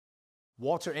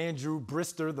Walter Andrew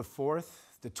Brister IV,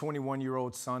 the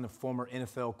 21-year-old son of former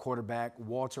NFL quarterback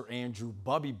Walter Andrew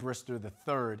Bubby Brister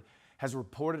III, has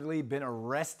reportedly been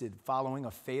arrested following a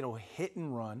fatal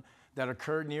hit-and-run that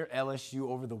occurred near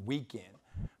LSU over the weekend.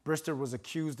 Brister was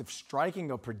accused of striking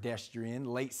a pedestrian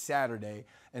late Saturday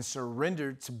and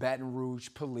surrendered to Baton Rouge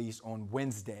police on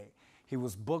Wednesday. He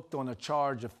was booked on a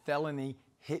charge of felony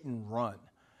hit-and-run.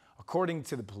 According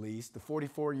to the police, the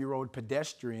 44-year-old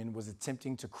pedestrian was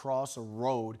attempting to cross a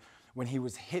road when he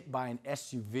was hit by an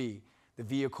SUV. The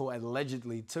vehicle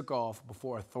allegedly took off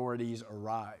before authorities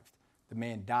arrived. The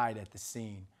man died at the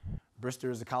scene.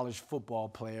 Brister is a college football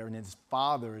player, and his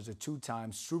father is a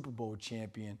two-time Super Bowl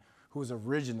champion who was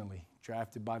originally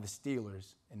drafted by the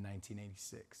Steelers in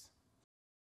 1986.